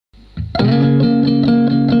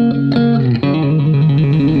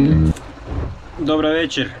Dobra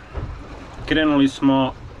večer. Krenuli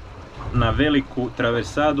smo na veliku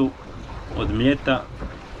traversadu od Mljeta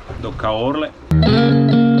do Kaorle.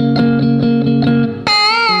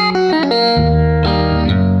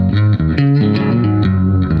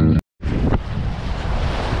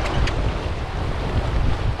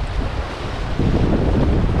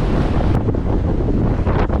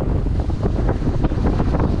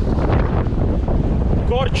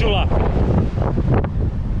 Korčula.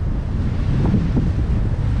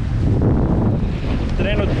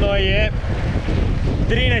 Trenutno je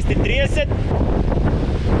 13:30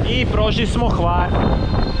 i prošli smo Hvar.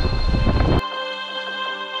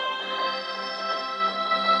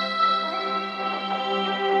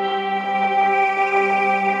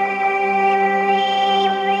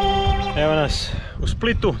 Evo nas u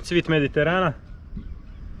Splitu, cvit Mediterana.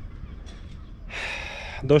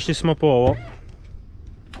 Došli smo po ovo.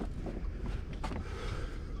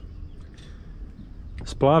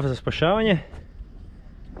 Splav za spašavanje.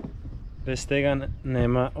 Bez tega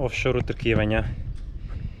nema offshore utrkivanja.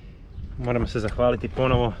 Moramo se zahvaliti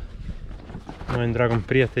ponovo mojem dragom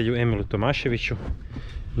prijatelju Emilu Tomaševiću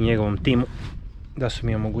i njegovom timu da su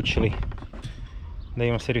mi omogućili da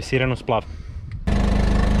imam servisiranu splav.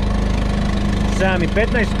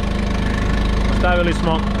 7:15. Ostavili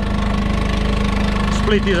smo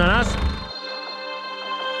Split iza nas.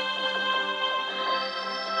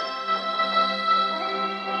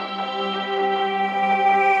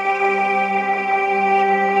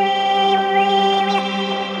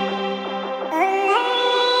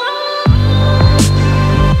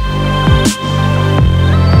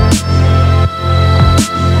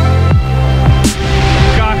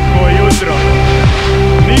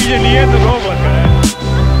 Nijednog oblaka, ne?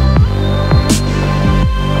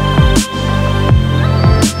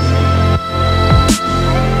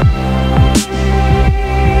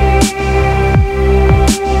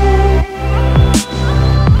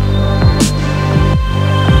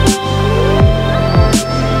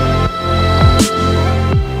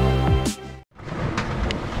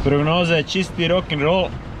 Prognoza je čisti rock and roll.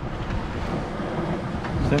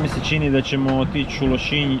 Sve mi se čini da ćemo otići u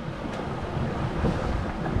Lošinj,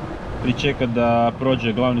 pričekat da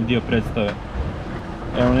prođe glavni dio predstave.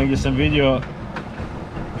 Evo, negdje sam vidio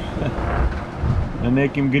na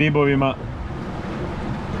nekim gribovima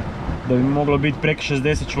da bi moglo biti preko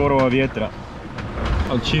 60 čvorova vjetra.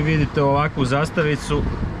 Ali čim vidite ovakvu zastavicu,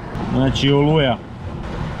 znači oluja.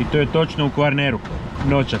 I to je točno u Kvarneru,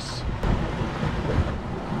 noćas.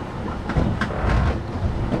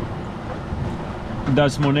 Da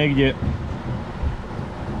smo negdje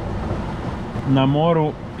na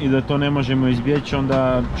moru i da to ne možemo izbjeći,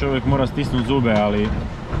 onda čovjek mora stisnuti zube, ali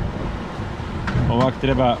ovak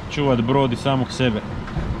treba čuvati brod i samog sebe.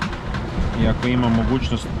 I ako ima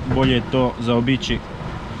mogućnost, bolje je to zaobići.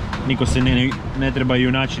 Niko se ne treba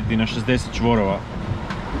junačiti na 60 čvorova.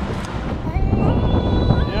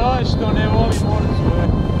 Joj, što ne voli morcu.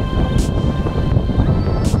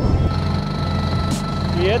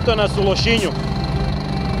 I eto nas u Lošinju,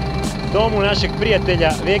 domu našeg prijatelja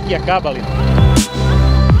Vekija Kabalina.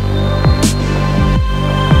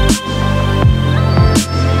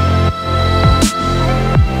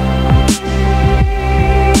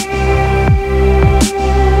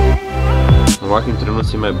 U ovakvim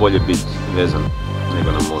trenucima je bolje biti vezan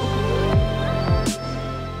nego na moru.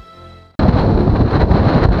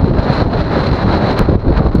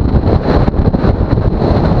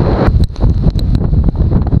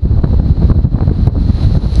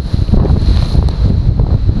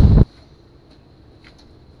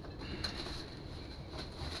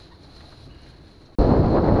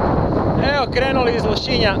 Evo, krenuli iz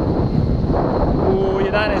Lošinja u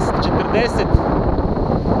 11:40.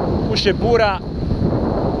 Puše bura,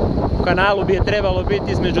 u kanalu bi je trebalo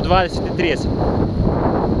biti između 20 i 30.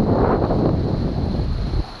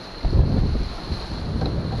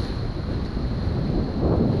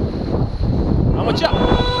 Amo čao!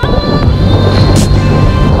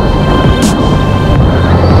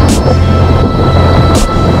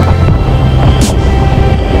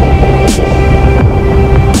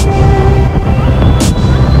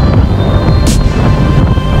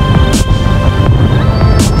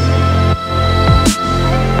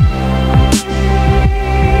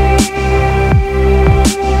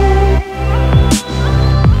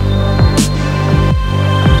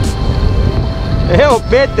 Evo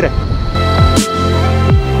Petre!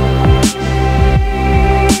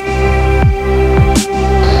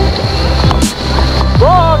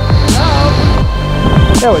 Bog!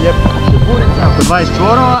 Evo lijepo, šepurica, oko 20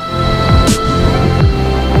 čvorova.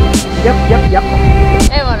 Jap.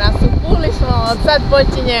 Evo nas, u Puli smo Od sad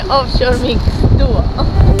počinje offshore mix duo.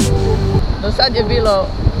 Do sad je bilo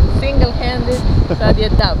single handed, sad je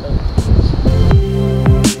double.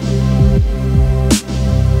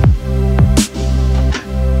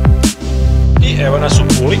 I evo nas u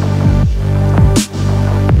Puli.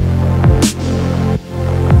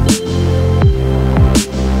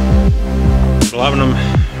 Uglavnom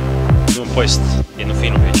idemo pojesti jednu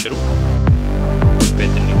finu večeru od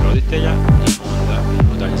Petrinih roditelja i onda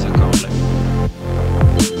idemo dalje za Kaole.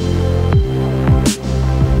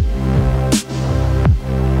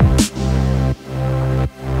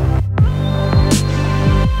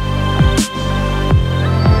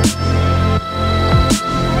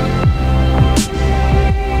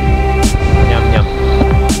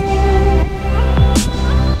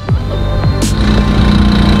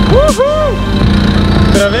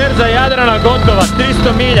 Traverza Jadrana gotova,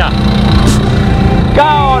 300 milja.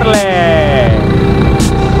 Caorle!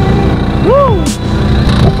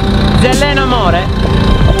 Zeleno more.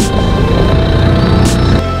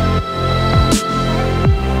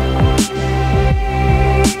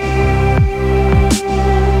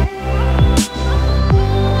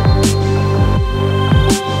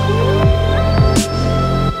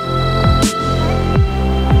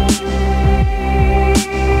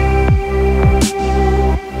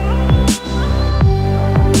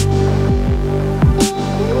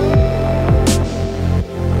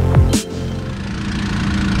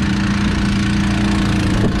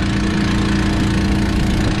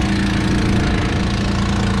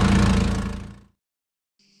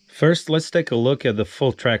 First, let's take a look at the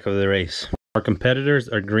full track of the race. Our competitors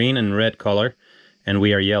are green and red color, and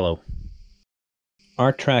we are yellow.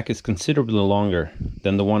 Our track is considerably longer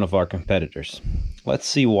than the one of our competitors. Let's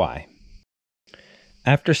see why.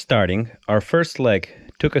 After starting, our first leg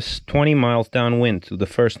took us 20 miles downwind to the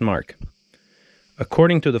first mark.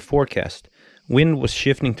 According to the forecast, wind was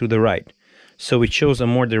shifting to the right, so we chose a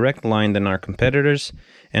more direct line than our competitors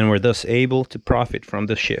and were thus able to profit from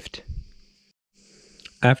the shift.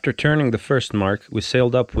 After turning the first mark, we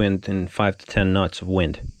sailed upwind in 5 to 10 knots of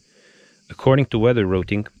wind. According to weather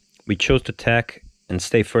routing, we chose to tack and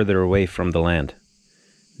stay further away from the land.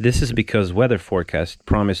 This is because weather forecast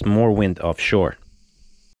promised more wind offshore.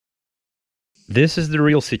 This is the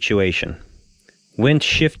real situation. Wind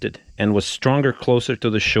shifted and was stronger closer to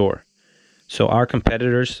the shore, so our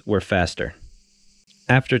competitors were faster.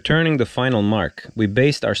 After turning the final mark, we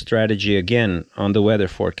based our strategy again on the weather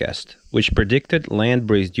forecast, which predicted land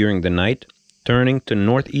breeze during the night, turning to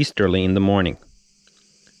northeasterly in the morning.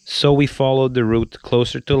 So we followed the route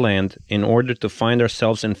closer to land in order to find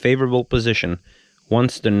ourselves in favorable position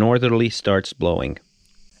once the northerly starts blowing.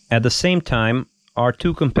 At the same time, our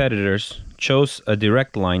two competitors chose a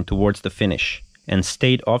direct line towards the finish and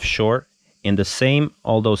stayed offshore in the same,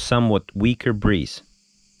 although somewhat weaker breeze.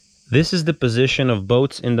 This is the position of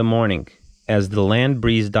boats in the morning, as the land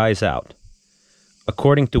breeze dies out.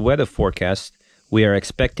 According to weather forecast, we are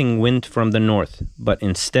expecting wind from the north, but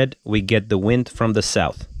instead we get the wind from the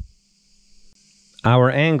south. Our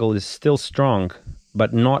angle is still strong,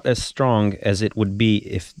 but not as strong as it would be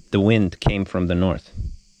if the wind came from the north.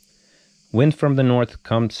 Wind from the north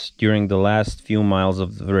comes during the last few miles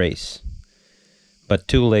of the race, but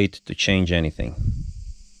too late to change anything.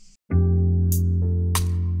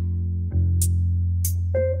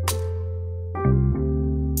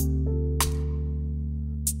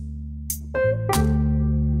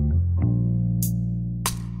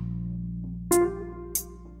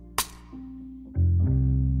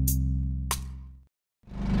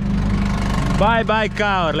 Bye bye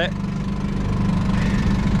Caorle.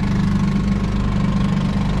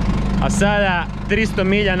 A sada 300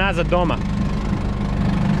 milja nazad doma.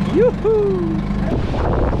 Juhu!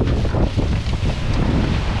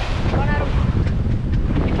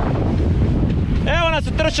 Evo nas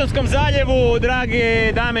u Tršćanskom zaljevu,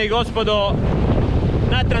 dragi dame i gospodo,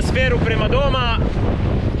 na transferu prema doma.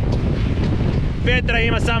 Petra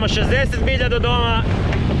ima samo 60 milja do doma,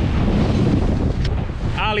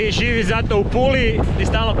 ali živi zato u Puli gdje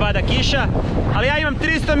stalno pada kiša, ali ja imam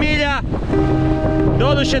 300 milja,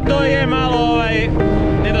 doduše to je malo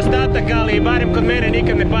nedostatak, ali barem kod mene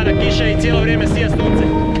nikad ne pada kiša i cijelo vrijeme sija sunce.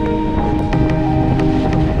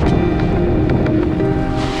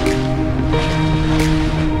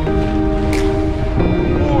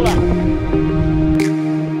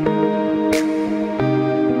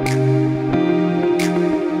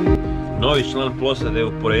 Novi član posade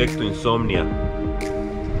u projektu Insomnija.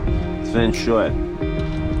 Sven Šoje.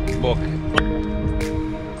 Bok.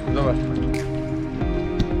 Dobar.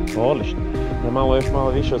 Odlično. Da još malo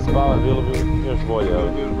više odspavan, bilo bi još bolje.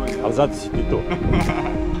 Ali zato si ti tu.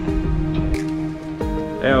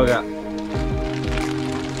 Evo ga.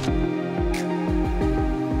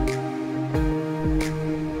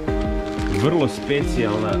 Vrlo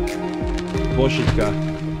specijalna pošiljka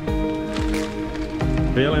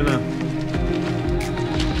pelena.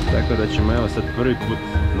 Tako da ćemo evo sad prvi put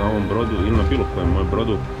na ovom brodu ili na bilo kojem moj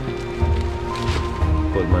brodu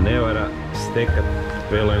kod manevara stekat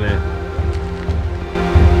pelene.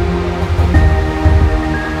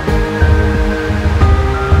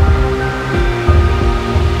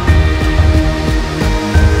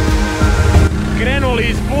 Krenuli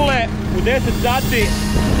iz Pule u 10 sati.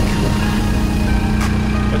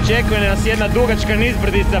 Očekuje nas jedna dugačka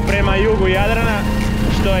nizbrdica prema jugu Jadrana,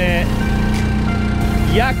 što je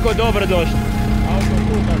jako dobro došlo.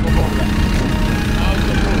 Autoput ako Boga.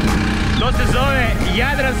 Autoput. To se zove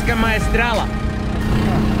Jadranska maestrala.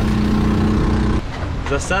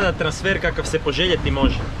 Za sada transfer kakav se poželjeti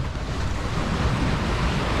može.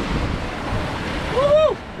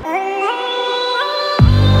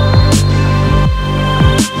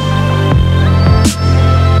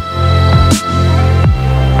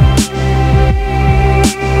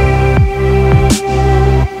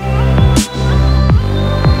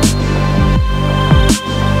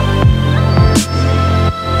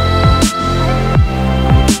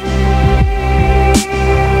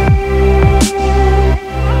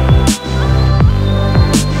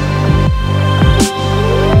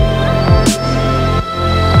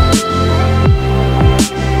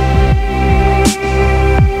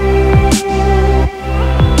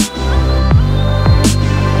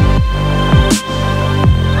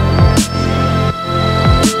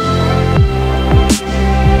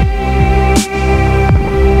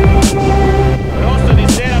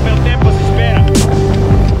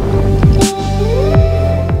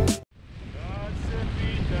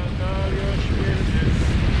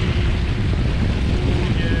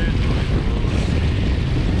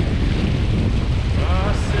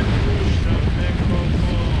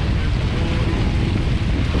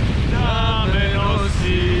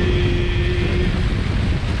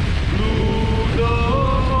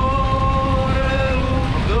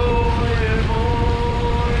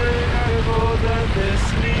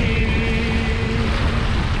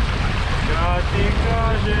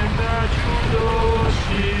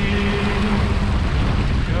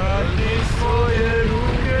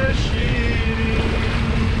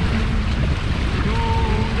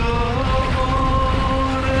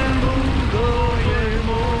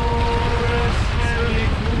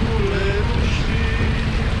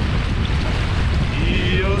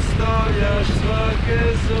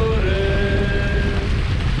 Svake zore